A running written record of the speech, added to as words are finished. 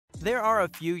There are a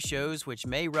few shows which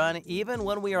may run even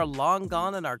when we are long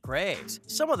gone in our graves.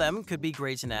 Some of them could be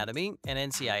Grey's Anatomy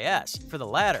and NCIS. For the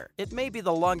latter, it may be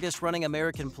the longest-running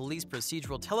American police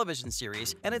procedural television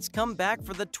series, and it's come back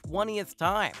for the 20th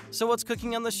time. So what's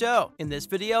cooking on the show? In this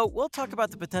video, we'll talk about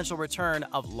the potential return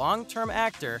of long-term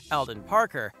actor Alden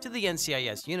Parker to the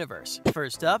NCIS universe.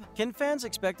 First up, can fans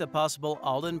expect a possible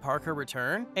Alden Parker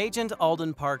return? Agent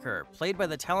Alden Parker, played by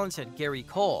the talented Gary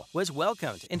Cole, was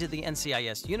welcomed into the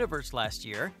NCIS universe last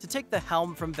year to take the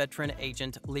helm from veteran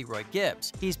agent Leroy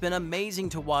Gibbs. He's been amazing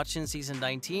to watch in season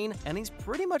 19, and he's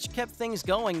pretty much kept things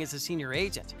going as a senior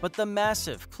agent. But the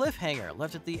massive cliffhanger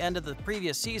left at the end of the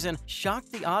previous season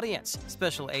shocked the audience.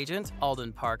 Special Agent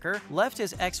Alden Parker left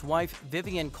his ex-wife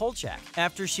Vivian Kolchak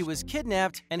after she was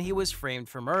kidnapped and he was framed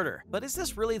for murder. But is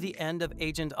this really the end of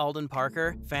Agent Alden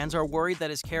Parker? Fans are worried that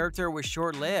his character was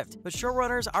short-lived, but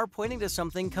showrunners are pointing to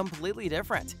something completely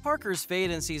different. Parker's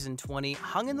fate in season 20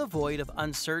 hung in the void of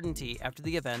uncertainty after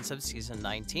the events of season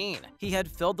 19. He had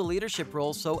filled the leadership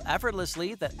role so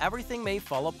effortlessly that everything may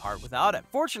fall apart without him.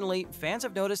 Fortunately, fans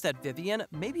have noticed that Vivian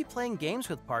may be playing games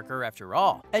with Parker after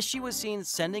all, as she was seen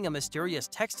sending a mysterious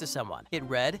text to someone. It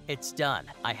read, "It's done.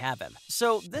 I have him."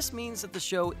 So this means that the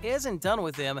show isn't done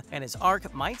with him, and his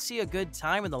arc might see a good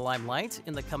time in the limelight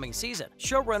in the coming season.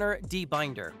 Showrunner Dee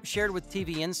Binder shared with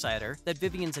TV Insider that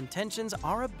Vivian's intentions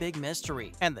are a big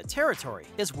mystery, and the territory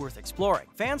is worth exploring.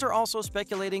 Fans are also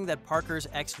speculating that Parker's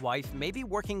ex-wife may be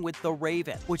working with the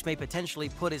Raven, which may potentially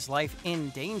put his life in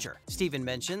danger. Steven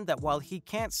mentioned that while he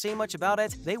can't say much about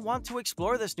it, they want to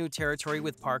explore this new territory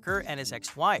with Parker and his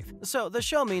ex-wife, so the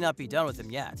show may not be done with him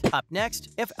yet. Up next,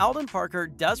 if Alden Parker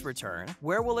does return,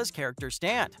 where will his character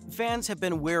stand? Fans have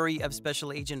been wary of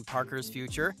Special Agent Parker's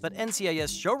future, but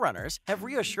NCIS showrunners have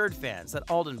reassured fans that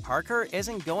Alden Parker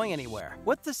isn't going anywhere.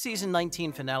 What the season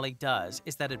 19 finale does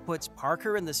is that it puts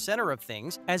Parker in the center of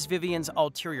things, as Vivian's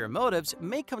ulterior motives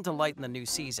may come to light in the new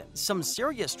season. Some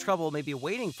serious trouble may be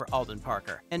waiting for Alden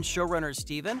Parker, and showrunner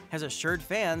Steven has assured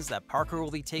fans that Parker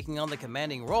will be taking on the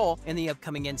commanding role in the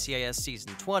upcoming NCIS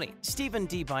season 20. Stephen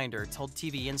D. Binder told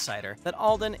TV Insider that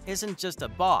Alden isn't just a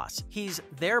boss, he's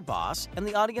their boss, and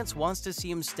the audience wants to see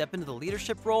him step into the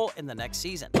leadership role in the next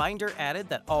season. Binder added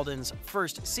that Alden's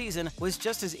first season was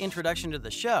just his introduction to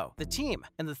the show, the team,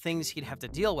 and the things he'd have to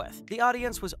deal with. The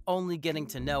audience was only getting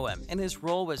to know him, and his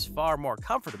role was far more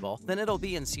comfortable than it'll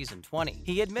be in season 20.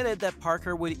 He admitted that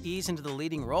Parker would ease into the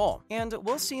leading role, and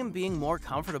we'll see him being more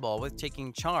comfortable with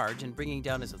taking charge and bringing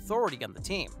down his authority on the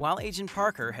team. While Agent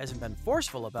Parker hasn't been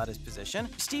forceful about his position,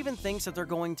 Steven thinks that they're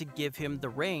going to give him the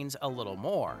reins a little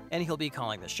more, and he'll be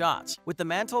calling the shots. With the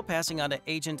mantle passing on to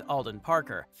Agent Alden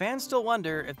Parker, fans still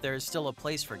wonder if there's still a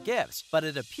place for Gibbs, but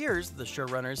it appears that the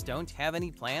showrunners don't have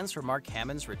any plans for Mark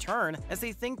Hammon's return, as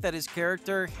they think that his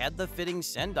character had the fitting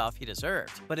send-off he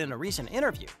deserved. But in a recent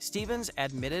interview, Stevens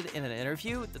admitted in an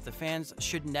interview that the fans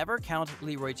should never count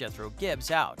Leroy Jethro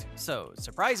Gibbs out. So,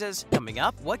 surprises! Coming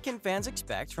up, what can fans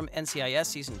expect from NCIS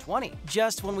Season 20?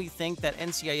 Just when we think that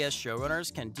NCIS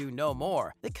showrunners can do no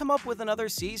more, they come up with another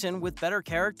season with better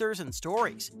characters and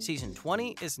stories. Season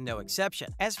 20 is no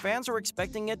exception, as fans are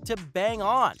expecting it to bang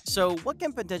on. So, what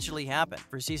can potentially happen?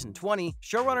 For Season 20,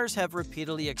 showrunners have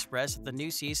repeatedly expressed that the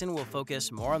new season will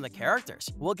focus more on the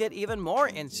characters. We'll get even more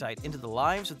insight into the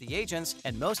lives of the agents,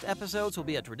 and most episodes will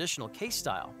be a traditional case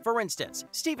style. For instance,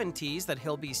 Steven teased that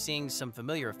he'll be seeing some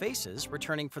familiar faces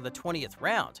returning for the 20th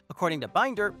round. According to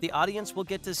Binder, the audience will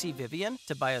get to see Vivian,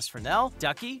 Tobias Fresnel,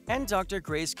 Ducky, and Dr.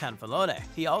 Grace Canfalone.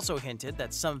 He also hinted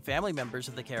that some family members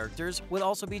of the characters would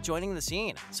also be joining the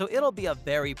scene, so it'll be a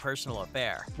very personal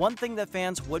affair. One thing that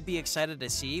fans would be excited to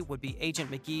see would be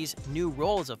Agent McGee's new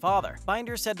role as a father.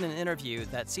 Binder said in an interview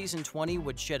that Season 20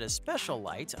 would shed a special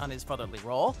light on his fatherly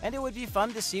role, and it would be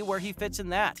fun to see where he fits in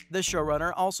that. The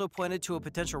showrunner also pointed to a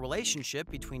potential relationship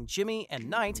between Jimmy and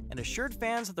Knight and assured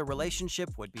fans that the relationship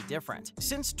would be different.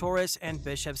 Since Taurus and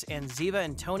Bishop's and Ziva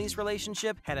and Tony's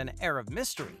relationship had an air of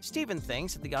mystery, Steven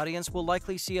thinks that the audience will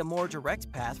likely see a more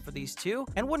direct path for these two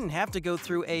and wouldn't have to go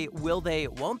through a will they,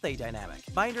 won't they dynamic.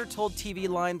 Binder told TV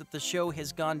Line that the show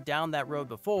has gone down that road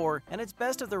before, and it's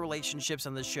best if the relationships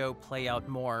on the show play out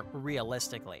more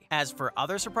realistically. As for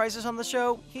other surprises on the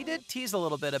show, he did tease a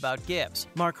little bit about Gibbs.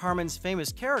 Mark Harmon's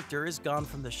famous character is gone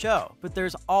from the show, but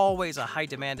there's always a high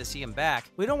demand to see him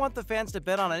back. We don't want the fans to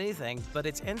bet on anything, but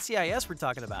it's NCIS we're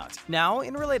talking about. Now,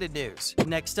 in related news.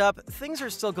 Next up, things are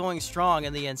still going strong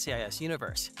in the NCIS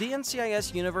universe. The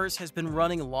NCIS universe has been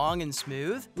running long and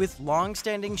smooth, with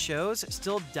long-standing shows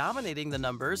still dominating the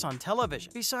numbers on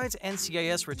television. Besides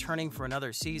NCIS returning for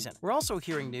another season, we're also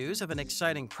hearing news of an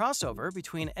exciting crossover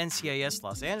between NCIS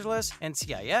Los Angeles,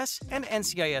 NCIS, and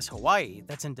NCIS Hawaii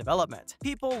that's in development. development.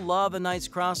 People love a nice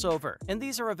crossover, and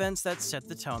these are events that set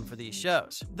the tone for these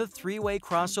shows. The three-way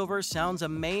crossover sounds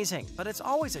amazing, but it's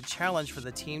always a challenge for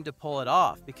the team to pull it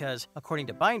off because, according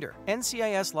to Binder,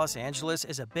 NCIS Los Angeles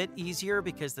is a bit easier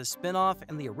because the spin-off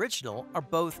and the original are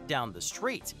both down the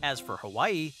street. As for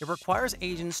Hawaii, it requires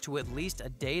agents to at least a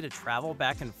day to travel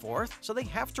back and forth, so they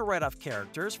have to write off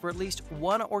characters for at least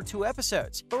 1 or 2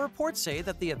 episodes. But reports say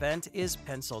that the event is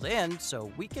penciled in,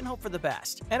 so we can hope for the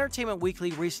best. Entertainment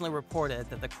Weekly recently reported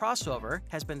that the crossover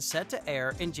has been set to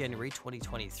air in January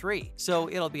 2023, so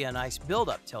it'll be a nice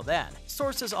build-up till then.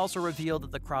 Sources also revealed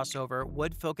that the crossover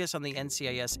would focus on the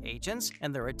NCIS agents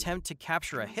and their attempt to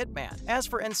capture a hitman. As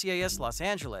for NCIS Los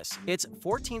Angeles, its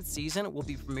 14th season will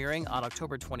be premiering on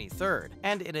October 23rd,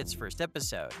 and in its first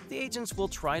episode, the agents will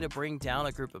try to bring down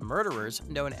a group of murderers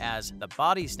known as the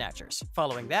Body Snatchers.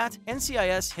 Following that,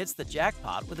 NCIS hits the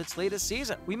jackpot with its latest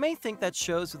season. We may think that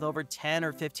shows with over 10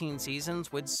 or 15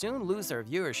 seasons would soon lose their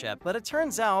viewership, but it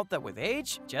turns out that with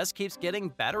age, just keeps getting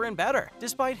better and better.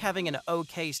 Despite having an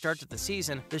okay start to the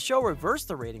season, the show reversed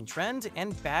the rating trend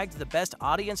and bagged the best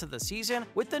audience of the season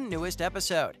with the newest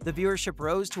episode. The viewership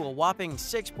rose to a whopping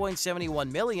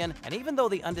 6.71 million, and even though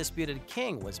the undisputed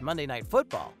king was Monday Night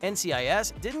Football,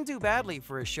 NCIS didn't do badly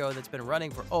for a show that's been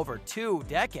running for over 2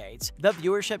 decades. The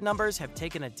viewership numbers have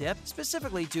taken a dip,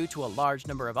 specifically due to a large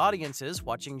number of audiences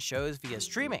watching shows via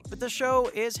streaming, but the show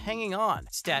is hanging on.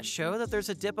 Stats show that there's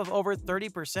a dip of over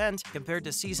 30% compared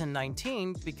to season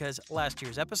 19 because last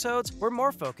year's episodes were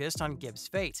more focused on Gibbs'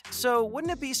 fate. So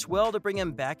wouldn't it be swell to bring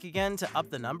him back again to up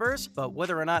the numbers? But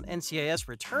whether or not NCIS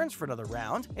returns for another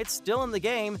round, it's still in the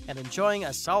game and enjoying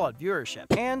a solid viewership.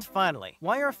 And finally,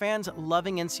 why are fans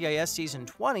loving NCIS Season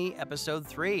 20, Episode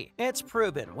 3? It's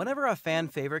proven whenever a fan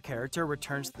favorite character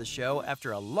returns to the show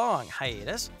after a long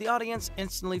hiatus, the audience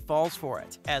instantly falls for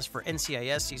it. As for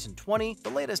NCIS Season 20, the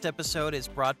latest episode has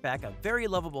brought back a very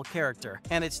lovable character,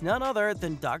 and it's none other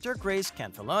than Dr. Grace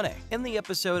Canfilone. In the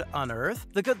episode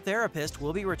Unearthed, the good therapist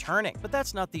will be returning, but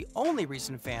that's not the only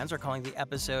reason fans are calling the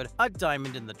episode a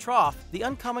diamond in the trough. The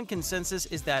uncommon consensus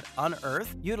is that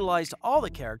Unearthed utilized all the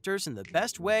characters in the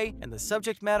best way, and the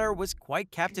subject matter was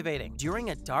quite captivating. During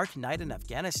a dark night in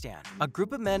Afghanistan, a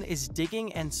group of men is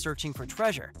digging and searching for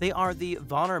treasure. They are the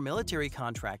Vonner military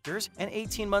contractors, and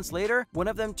 18 months later, one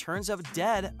of them turns up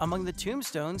dead among the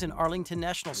tombstones in Arlington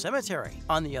National Cemetery.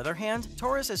 On the other hand,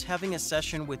 Taurus is having a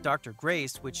session with Dr.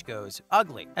 Grace, which goes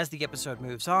ugly. As the episode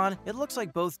moves on, it looks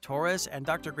like both Taurus and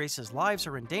Dr. Grace's lives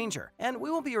are in danger, and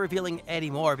we won't be revealing any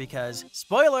more because,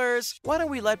 spoilers! Why don't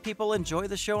we let people enjoy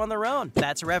the show on their own?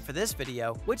 That's a wrap for this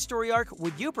video. Which story arc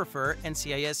would you prefer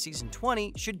NCIS Season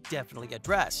 20 should definitely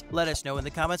address? Let us know in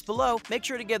the comments below. Make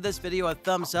sure to give this video a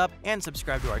thumbs up and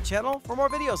subscribe to our channel for more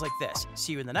videos like this.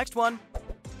 See you in the next one.